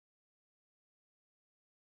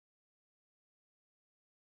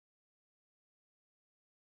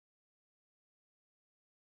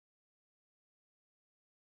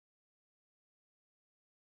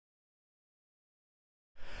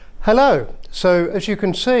Hello. So as you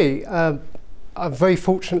can see, I've very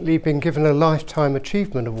fortunately been given a Lifetime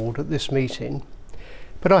Achievement Award at this meeting,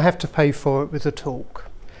 but I have to pay for it with a talk.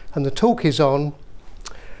 And the talk is on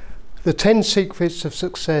the 10 secrets of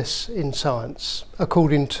success in science,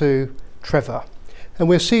 according to Trevor. And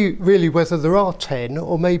we'll see really whether there are 10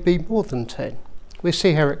 or maybe more than 10. We'll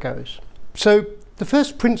see how it goes. So the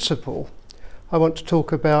first principle I want to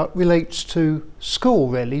talk about relates to school,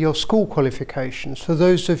 really, your school qualifications, for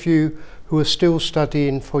those of you who are still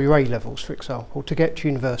studying for your A-levels, for example, to get to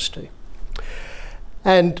university.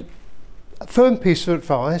 And a firm piece of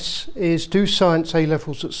advice is do science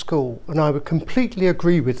A-levels at school, and I would completely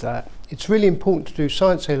agree with that. It's really important to do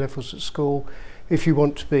science A-levels at school if you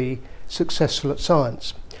want to be successful at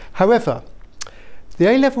science. However, the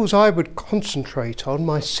A-levels I would concentrate on,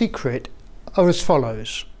 my secret, are as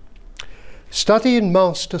follows. Study and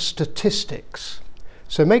master statistics.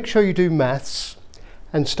 So make sure you do maths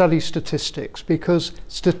and study statistics, because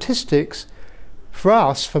statistics for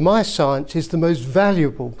us, for my science, is the most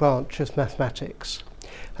valuable branch of mathematics.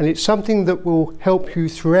 And it's something that will help you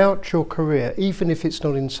throughout your career, even if it's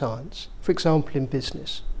not in science, for example in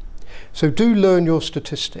business. So do learn your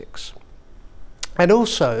statistics. And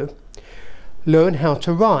also learn how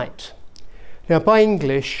to write. Now, by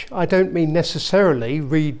English, I don't mean necessarily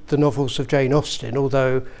read the novels of Jane Austen,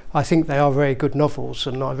 although I think they are very good novels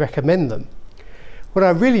and I recommend them. What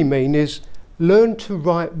I really mean is learn to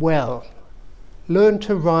write well. Learn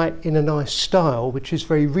to write in a nice style which is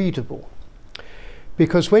very readable.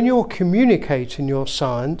 Because when you're communicating your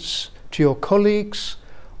science to your colleagues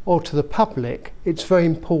or to the public, it's very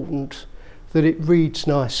important that it reads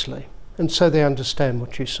nicely and so they understand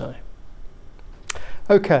what you say.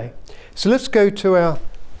 Okay. So let's go to our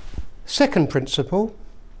second principle,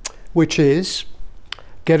 which is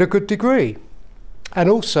get a good degree. And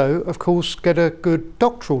also, of course, get a good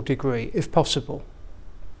doctoral degree, if possible.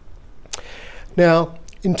 Now,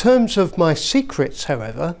 in terms of my secrets,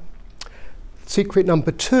 however, secret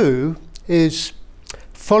number 2 is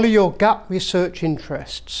follow your gut research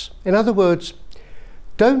interests. In other words,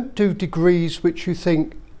 don't do degrees which you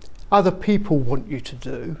think other people want you to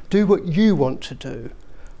do. Do what you want to do.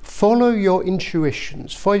 Follow your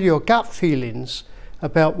intuitions, follow your gut feelings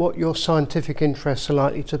about what your scientific interests are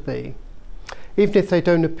likely to be, even if they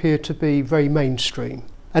don't appear to be very mainstream.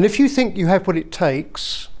 And if you think you have what it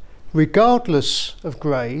takes, regardless of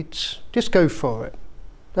grades, just go for it.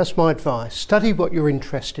 That's my advice. Study what you're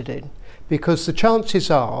interested in, because the chances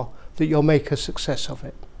are that you'll make a success of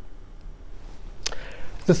it.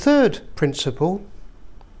 The third principle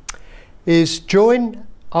is join,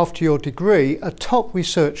 after your degree, a top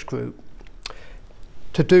research group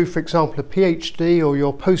to do, for example, a PhD or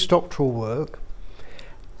your postdoctoral work.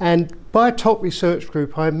 And by a top research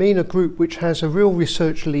group, I mean a group which has a real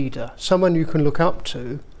research leader, someone you can look up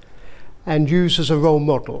to and use as a role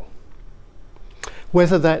model,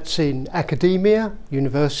 whether that's in academia,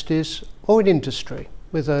 universities, or in industry,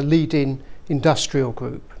 with a leading industrial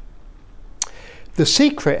group. The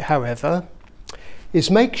secret, however, is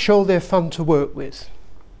make sure they're fun to work with.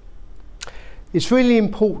 It's really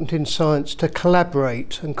important in science to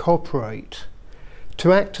collaborate and cooperate,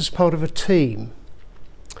 to act as part of a team.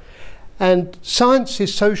 And science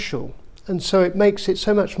is social, and so it makes it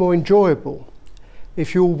so much more enjoyable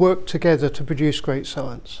if you all work together to produce great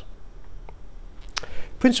science.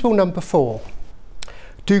 Principle number 4,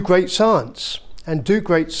 do great science, and do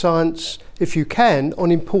great science, if you can, on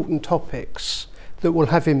important topics that will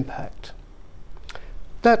have impact.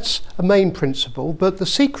 That's a main principle, but the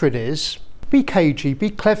secret is be cagey, be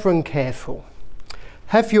clever and careful.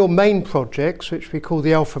 Have your main projects, which we call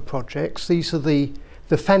the alpha projects. These are the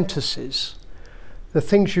fantasies, the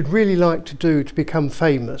things you'd really like to do to become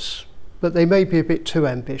famous, but they may be a bit too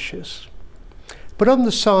ambitious. But on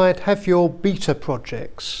the side, have your beta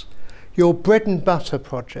projects, your bread and butter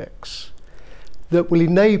projects that will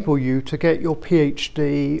enable you to get your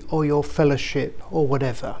PhD or your fellowship or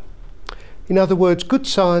whatever. In other words, good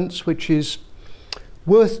science which is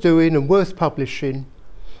worth doing and worth publishing.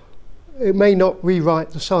 It may not rewrite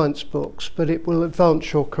the science books, but it will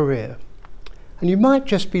advance your career. And you might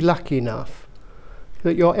just be lucky enough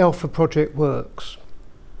that your alpha project works.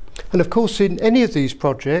 And of course, in any of these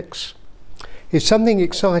projects, if something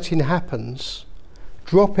exciting happens,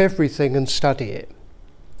 drop everything and study it.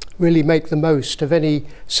 Really make the most of any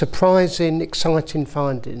surprising, exciting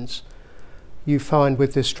findings you find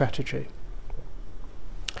with this strategy.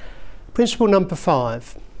 Principle number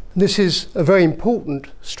 5. This is a very important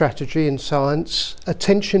strategy in science,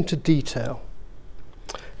 attention to detail.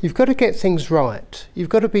 You've got to get things right. You've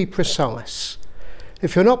got to be precise.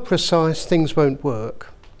 If you're not precise, things won't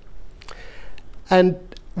work. and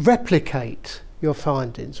replicate your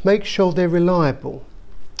findings. Make sure they're reliable.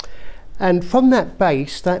 And from that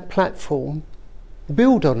base, that platform,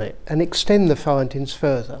 build on it and extend the findings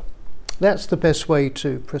further. That's the best way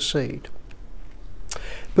to proceed.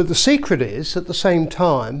 But the secret is, at the same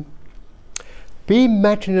time, be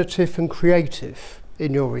imaginative and creative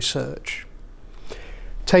in your research.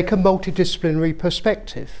 Take a multidisciplinary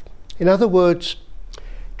perspective. In other words,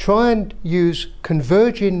 try and use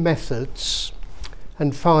converging methods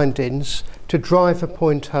and findings to drive a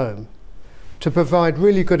point home, to provide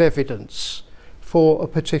really good evidence for a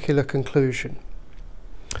particular conclusion.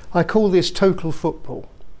 I call this total football.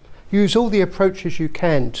 Use all the approaches you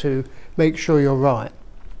can to make sure you're right.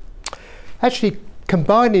 Actually,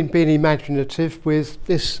 combining being imaginative with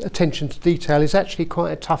this attention to detail is actually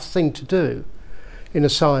quite a tough thing to do in a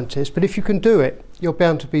scientist, but if you can do it, you're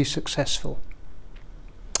bound to be successful.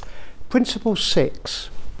 Principle 6,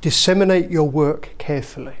 disseminate your work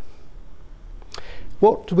carefully.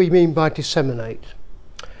 What do we mean by disseminate?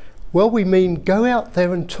 Well, we mean go out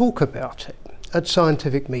there and talk about it at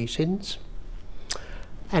scientific meetings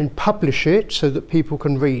and publish it so that people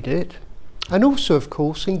can read it, and also, of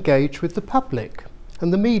course, engage with the public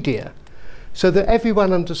and the media so that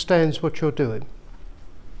everyone understands what you're doing.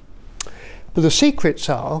 But the secrets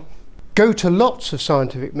are, go to lots of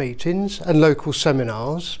scientific meetings and local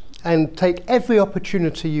seminars and take every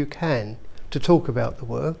opportunity you can to talk about the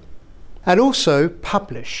work, and also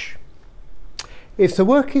publish. If the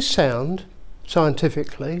work is sound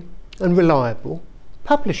scientifically and reliable,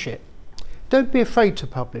 publish it. Don't be afraid to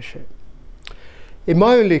publish it. In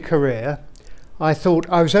my early career, I thought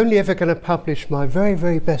I was only ever going to publish my very,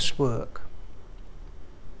 very best work.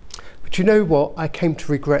 But you know what? I came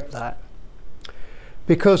to regret that.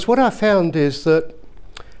 Because what I found is that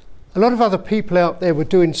a lot of other people out there were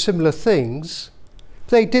doing similar things.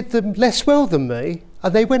 They did them less well than me,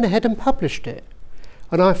 and they went ahead and published it.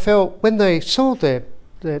 And I felt, when they saw their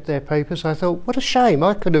papers, I thought, what a shame.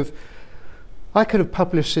 I could have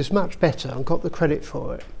published this much better and got the credit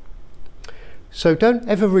for it. So don't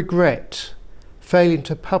ever regret failing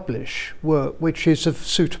to publish work which is of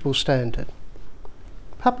suitable standard.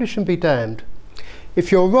 Publish and be damned.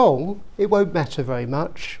 If you're wrong, it won't matter very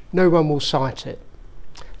much. No one will cite it.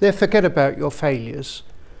 Then forget about your failures.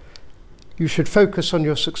 You should focus on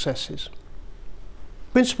your successes.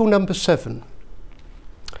 Principle number 7.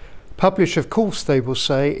 Publish, of course, they will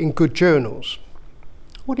say, in good journals.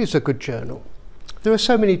 What is a good journal? There are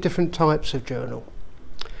so many different types of journal.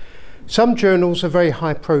 Some journals are very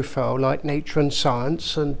high profile, like Nature and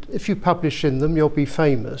Science, and if you publish in them, you'll be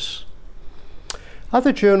famous.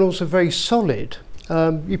 Other journals are very solid.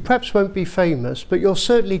 You perhaps won't be famous, but you'll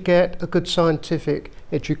certainly get a good scientific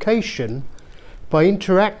education by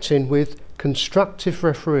interacting with constructive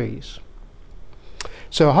referees.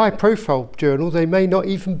 So a high-profile journal, they may not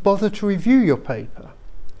even bother to review your paper.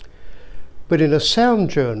 But in a sound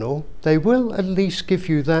journal, they will at least give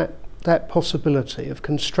you that possibility of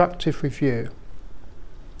constructive review.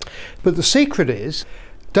 But the secret is,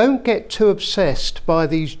 don't get too obsessed by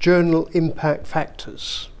these journal impact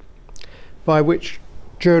factors by which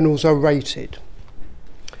journals are rated.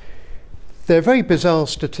 They're very bizarre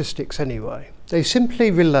statistics anyway. They simply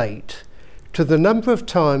relate to the number of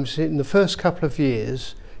times in the first couple of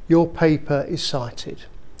years your paper is cited.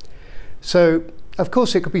 So, of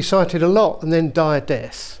course, it could be cited a lot and then die a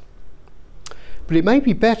death. But it may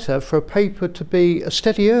be better for a paper to be a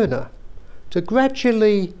steady earner, to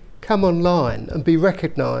gradually come online and be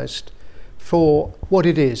recognised for what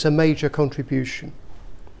it is, a major contribution.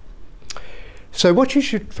 So what you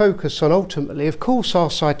should focus on ultimately, of course, are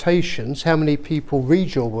citations, how many people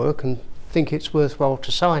read your work and think it's worthwhile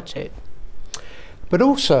to cite it, but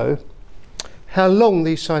also how long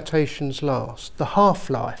these citations last, the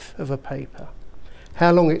half-life of a paper,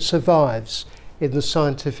 how long it survives in the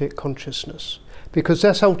scientific consciousness, because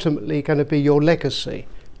that's ultimately going to be your legacy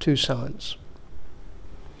to science.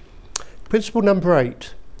 Principle number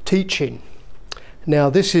 8, teaching. Now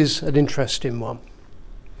this is an interesting one.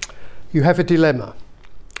 You have a dilemma.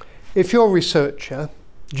 If you're a researcher,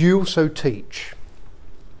 you also teach.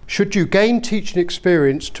 Should you gain teaching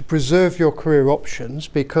experience to preserve your career options?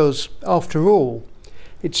 Because after all,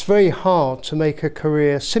 it's very hard to make a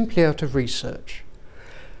career simply out of research.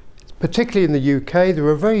 Particularly in the UK, there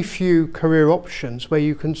are very few career options where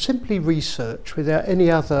you can simply research without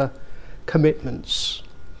any other commitments.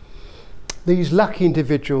 These lucky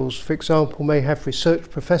individuals, for example, may have research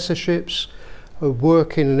professorships or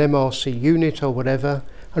work in an MRC unit or whatever,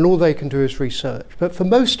 and all they can do is research. But for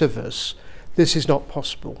most of us, this is not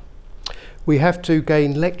possible. we have to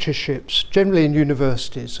gain lectureships, generally in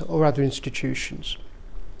universities or other institutions.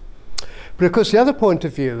 But of course the other point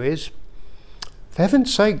of view is, for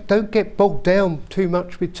heaven's sake, don't get bogged down too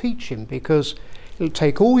much with teaching, because it'll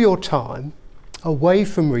take all your time away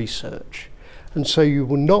from research, and so you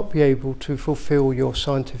will not be able to fulfill your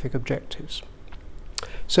scientific objectives.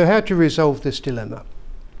 So how do you resolve this dilemma?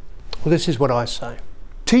 Well, this is what I say.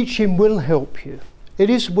 Teaching will help you. It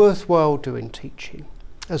is worthwhile doing teaching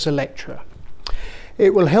as a lecturer.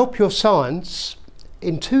 It will help your science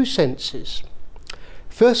in two senses.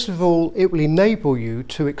 First of all, it will enable you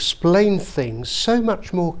to explain things so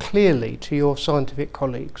much more clearly to your scientific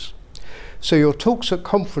colleagues. So your talks at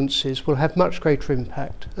conferences will have much greater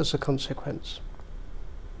impact as a consequence.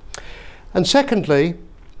 And secondly,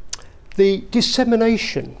 the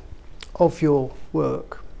dissemination of your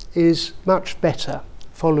work is much better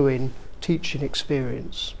following teaching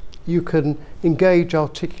experience. You can engage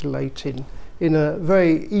articulating in a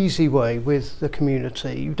very easy way with the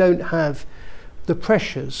community. You don't have the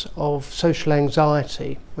pressures of social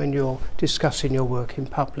anxiety when you're discussing your work in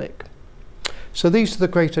public. So these are the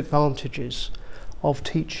great advantages of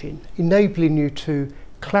teaching, enabling you to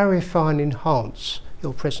clarify and enhance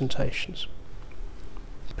your presentations.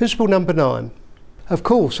 Principle number 9. Of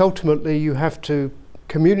course, ultimately you have to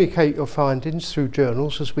communicate your findings through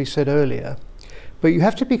journals, as we said earlier, but you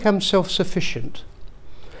have to become self-sufficient.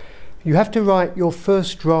 You have to write your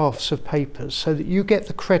first drafts of papers so that you get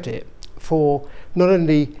the credit for not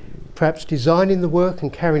only perhaps designing the work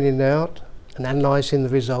and carrying it out and analysing the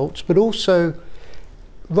results, but also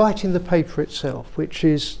writing the paper itself, which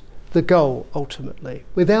is the goal ultimately.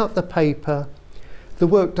 Without the paper, the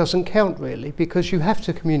work doesn't count really, because you have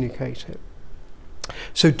to communicate it.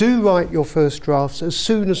 So do write your first drafts as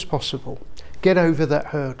soon as possible. Get over that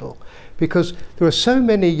hurdle, because there are so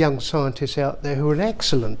many young scientists out there who are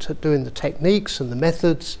excellent at doing the techniques and the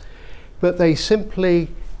methods, but they simply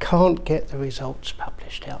can't get the results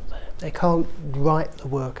published out there. They can't write the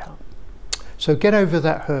work up. So get over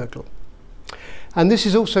that hurdle. And this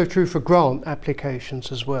is also true for grant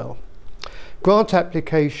applications as well. Grant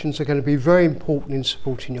applications are going to be very important in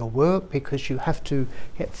supporting your work, because you have to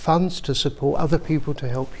get funds to support other people to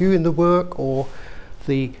help you in the work, or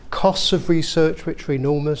the costs of research, which are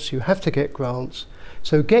enormous. You have to get grants.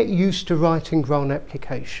 So get used to writing grant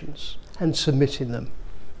applications and submitting them.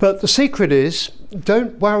 But the secret is,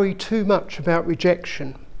 don't worry too much about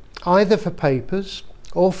rejection, either for papers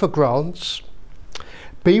or for grants.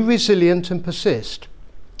 Be resilient and persist.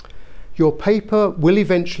 Your paper will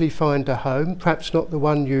eventually find a home, perhaps not the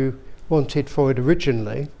one you wanted for it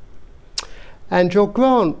originally, and your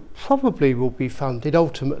grant probably will be funded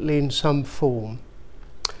ultimately in some form.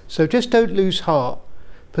 So just don't lose heart.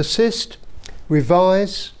 Persist,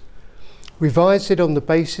 revise it on the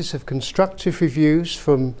basis of constructive reviews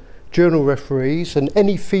from journal referees and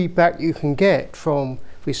any feedback you can get from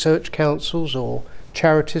research councils or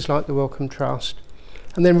charities like the Wellcome Trust,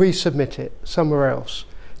 and then resubmit it somewhere else,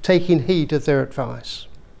 taking heed of their advice.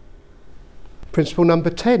 Principle number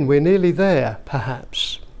 10, we're nearly there,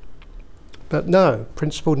 perhaps. But no,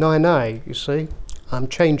 principle 9A, you see, I'm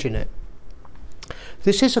changing it.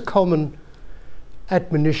 This is a common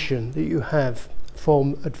admonition that you have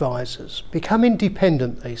from advisors. Become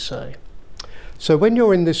independent, they say. So when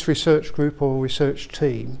you're in this research group or research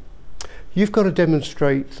team, you've got to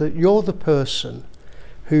demonstrate that you're the person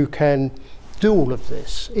who can do all of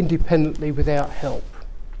this independently without help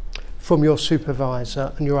from your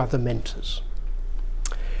supervisor and your other mentors.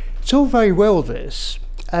 It's all very well this,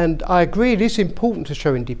 and I agree it is important to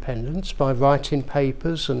show independence by writing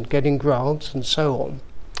papers and getting grants and so on.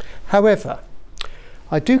 However,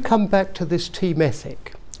 I do come back to this team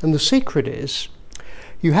ethic, and the secret is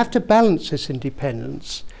you have to balance this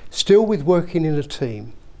independence still with working in a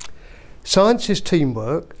team. Science is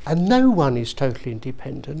teamwork, and no one is totally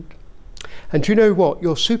independent. And do you know what?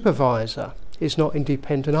 Your supervisor is not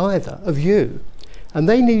independent either of you, and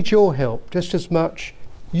they need your help just as much.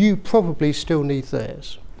 You probably still need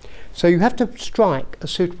theirs. So you have to strike a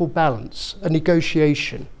suitable balance, a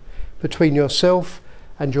negotiation between yourself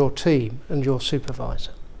and your team and your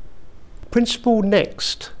supervisor. Principle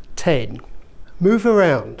next, 10, move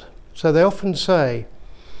around. So they often say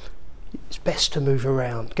it's best to move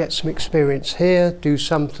around, get some experience here, do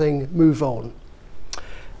something, move on,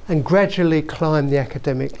 and gradually climb the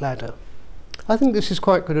academic ladder. I think this is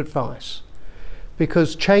quite good advice,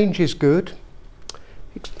 because change is good,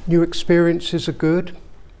 new experiences are good,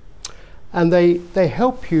 and they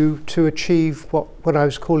help you to achieve what I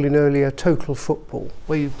was calling earlier total football,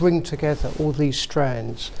 where you bring together all these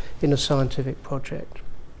strands in a scientific project.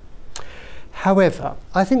 However,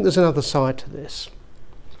 I think there's another side to this.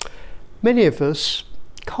 Many of us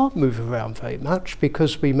can't move around very much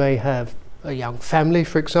because we may have a young family,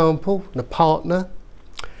 for example, and a partner,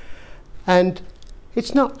 and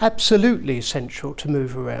it's not absolutely essential to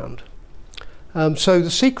move around. So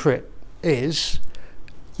the secret is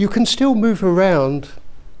you can still move around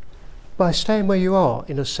by staying where you are,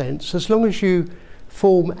 in a sense, as long as you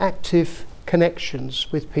form active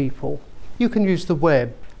connections with people. You can use the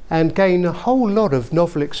web and gain a whole lot of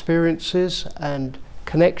novel experiences and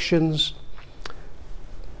connections,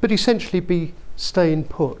 but essentially be staying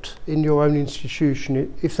put in your own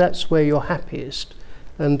institution if that's where you're happiest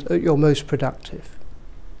and you're most productive.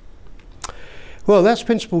 Well, that's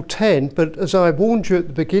principle 10, but as I warned you at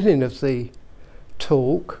the beginning of the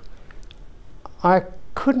talk, I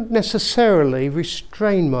couldn't necessarily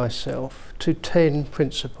restrain myself to 10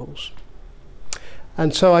 principles.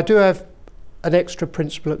 And so I do have an extra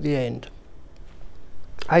principle at the end.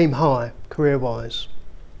 Aim high, career-wise.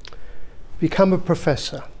 Become a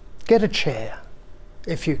professor. Get a chair,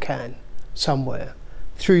 if you can, somewhere,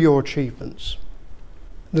 through your achievements.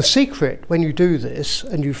 The secret, when you do this,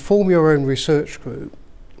 and you form your own research group,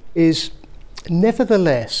 is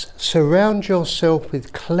nevertheless surround yourself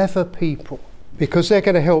with clever people, because they're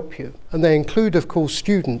going to help you. And they include, of course,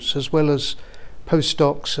 students as well as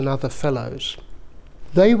postdocs and other fellows.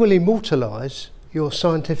 They will immortalise your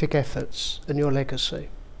scientific efforts and your legacy.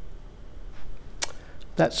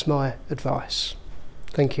 That's my advice.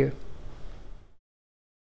 Thank you.